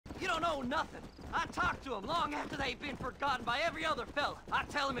know nothing. I talk to them long after they've been forgotten by every other fella. I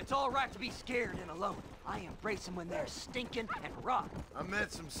tell them it's all right to be scared and alone. I embrace them when they're stinking and rotten. I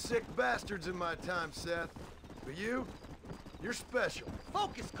met some sick bastards in my time, Seth. But you're special.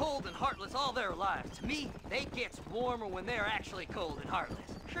 Folk is cold and heartless all their lives. To me, they gets warmer when they're actually cold and heartless.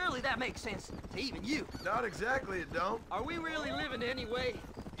 Surely that makes sense to even you. Not exactly, it don't. Are we really living anyway?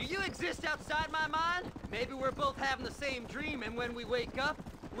 Do you exist outside my mind? Maybe we're both having the same dream, and when we wake up,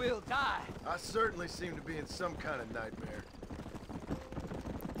 we'll die. I certainly seem to be in some kind of nightmare.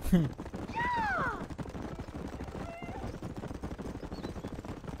 Yeah!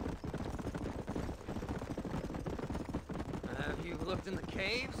 Have you looked in the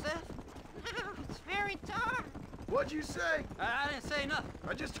cave, Seth? It's very dark. What'd you say? I didn't say nothing.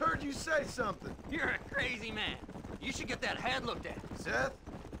 I just heard you say something. You're a crazy man. You should get that head looked at. Seth,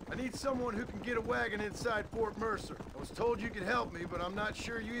 I need someone who can get a wagon inside Fort Mercer. I was told you could help me, but I'm not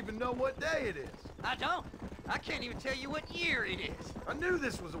sure you even know what day it is. I don't. I can't even tell you what year it is. I knew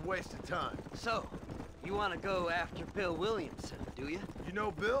this was a waste of time. So, you want to go after Bill Williamson, do you? You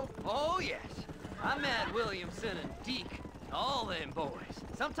know Bill? Oh, yes. I met Williamson and Deke, all them boys.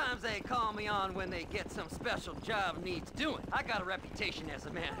 Sometimes they call me on when they get some special job needs doing. I got a reputation as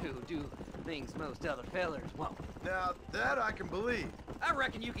a man who do things most other fellers won't. Now, that I can believe. I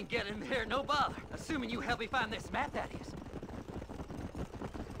reckon you can get in there, no bother. Assuming you help me find this map, that is.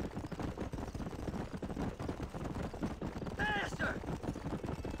 Faster!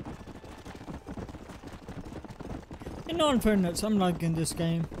 In all fairness, I'm liking this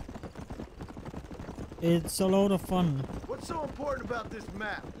game. It's a lot of fun. What's so important about this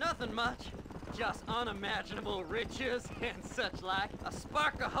map? Nothing much. Just unimaginable riches and such like. A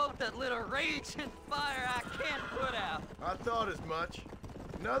spark of hope that lit a raging fire I can't put out. I thought as much.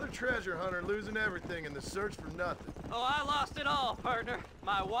 Another treasure hunter losing everything in the search for nothing. Oh, I lost it all, partner.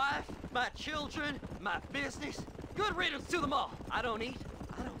 My wife, my children, my business. Good riddance to them all. I don't eat,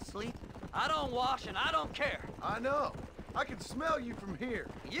 I don't sleep, I don't wash, and I don't care. I know. I can smell you from here.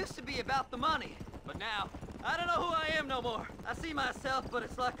 It used to be about the money, but now, I don't know who I am no more. I see myself, but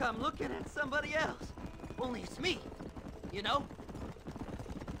it's like I'm looking at somebody else. Only it's me, you know?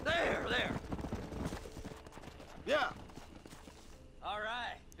 There. Yeah. All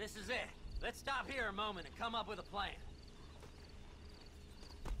right, this is it. Let's stop here a moment and come up with a plan.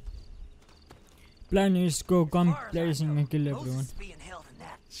 Plan is go gun As far as I blazing know, and kill Moses everyone. is being held in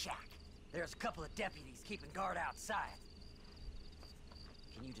that shack. There's a couple of deputies keeping guard outside.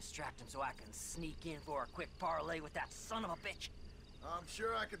 Can you distract him so I can sneak in for a quick parlay with that son of a bitch? I'm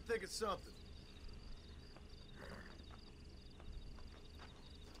sure I can think of something.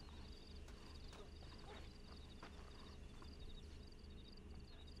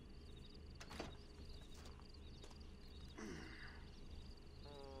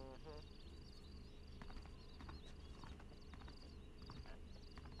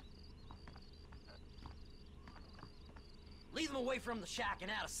 Lead them away from the shack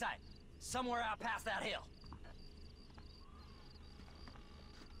and out of sight. Somewhere out past that hill.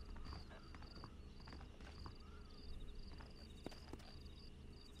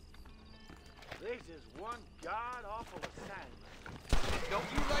 This is one god-awful assignment. Don't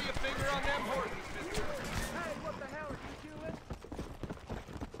you lay your finger on them horses, mister. Hey, what the hell are you doing?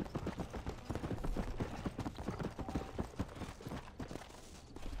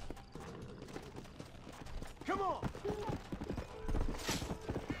 Come on!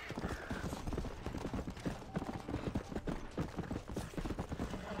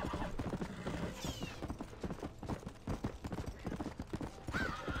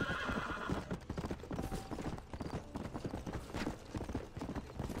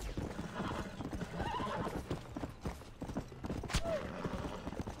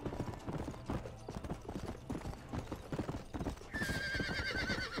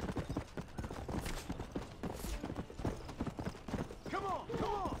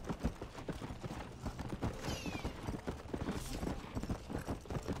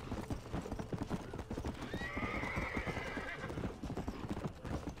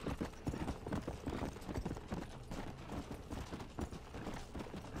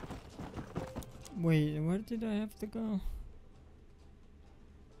 Wait, where did I have to go?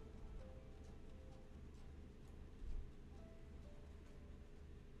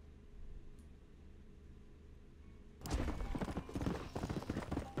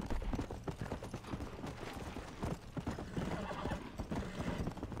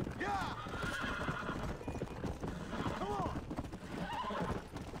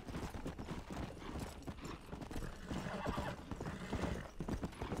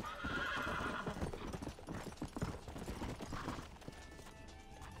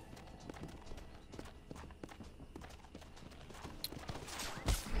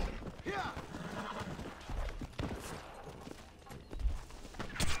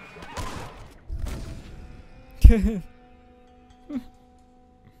 Another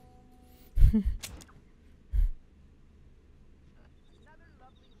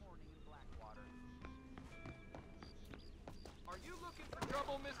lovely morning in Blackwater. Are you looking for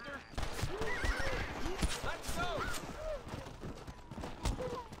trouble, mister? Let's go!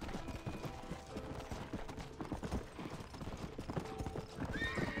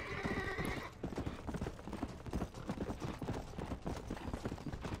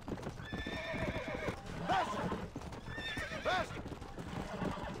 Faster! Faster!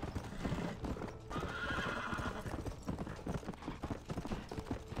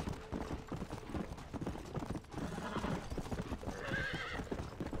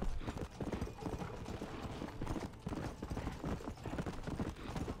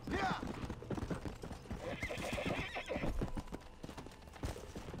 Yeah!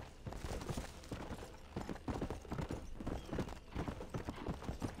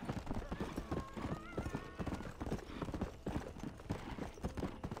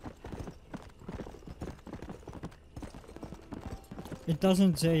 It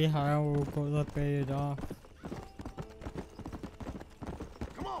doesn't say how we're gonna pay it off.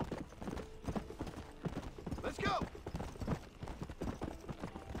 Come on! Let's go!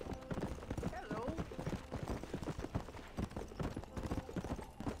 Hello.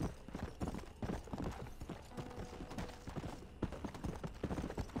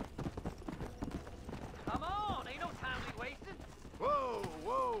 Come on, ain't no time to be wasted. Whoa,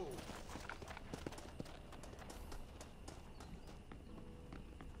 whoa!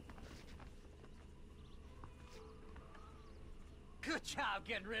 Good job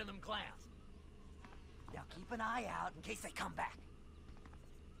getting rid of them clowns. Now keep an eye out in case they come back.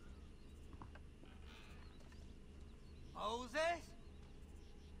 Moses?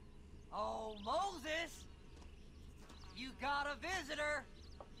 Oh, Moses! You got a visitor!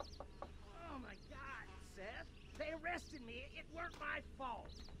 Oh my God, Seth. They arrested me. It weren't my fault.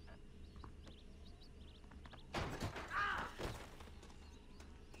 Ah!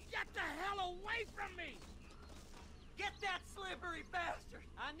 Get the hell away from me! Get that slippery bastard!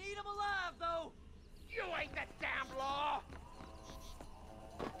 I need him alive, though! You ain't the damn law!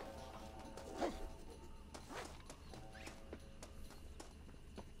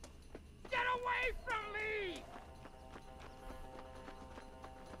 Get away from me!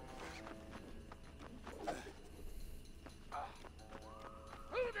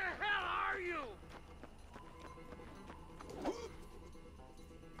 Who the hell are you?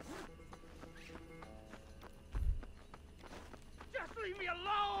 Just leave me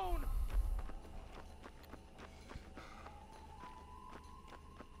alone!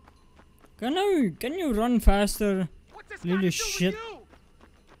 Can you run faster? What's this Little got to do shit. with you?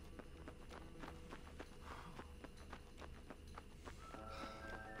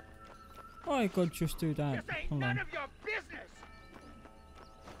 Oh, I could just do that. This ain't Hold none on. of your business!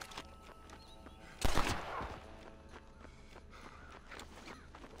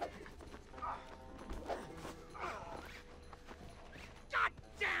 God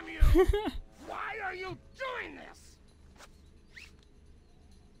damn you! Why are you doing this?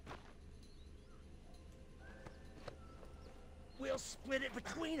 We'll split it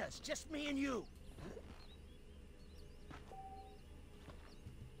between us, just me and you.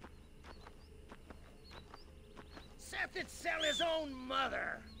 Seth would sell his own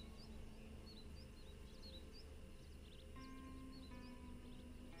mother.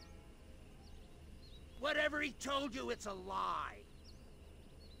 Whatever he told you, it's a lie.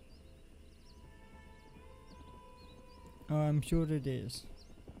 Oh, I'm sure it is.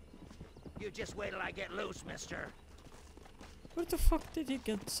 You just wait till I get loose, mister. Where the fuck did he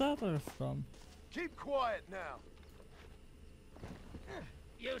get Saddler from? Keep quiet now.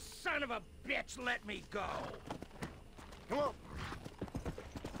 You son of a bitch, let me go. Come on.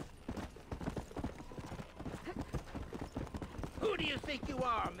 Who do you think you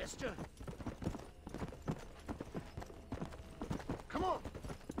are, mister? Come on.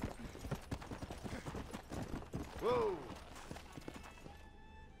 Whoa.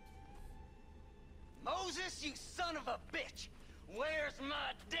 Moses, you son of a bitch! Where's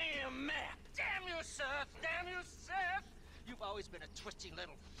my damn map? Damn you, Seth! Damn you, Seth! You've always been a twisty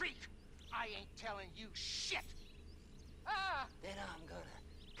little freak. I ain't telling you shit. Ah! Then I'm gonna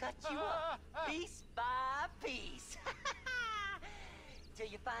cut you up piece by piece. Till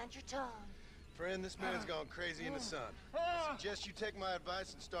you find your tongue. Friend, this man's gone crazy in the sun. I suggest you take my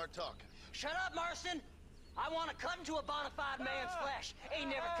advice and start talking. Shut up, Marston! I want to cut into a bona fide man's flesh. Ain't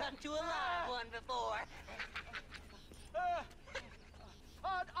never cut into a live one before.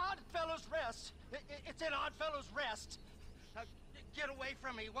 Oddfellows Rest. It's in Oddfellows Rest. Now, get away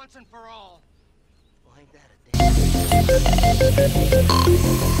from me once and for all. Well, ain't that a damn...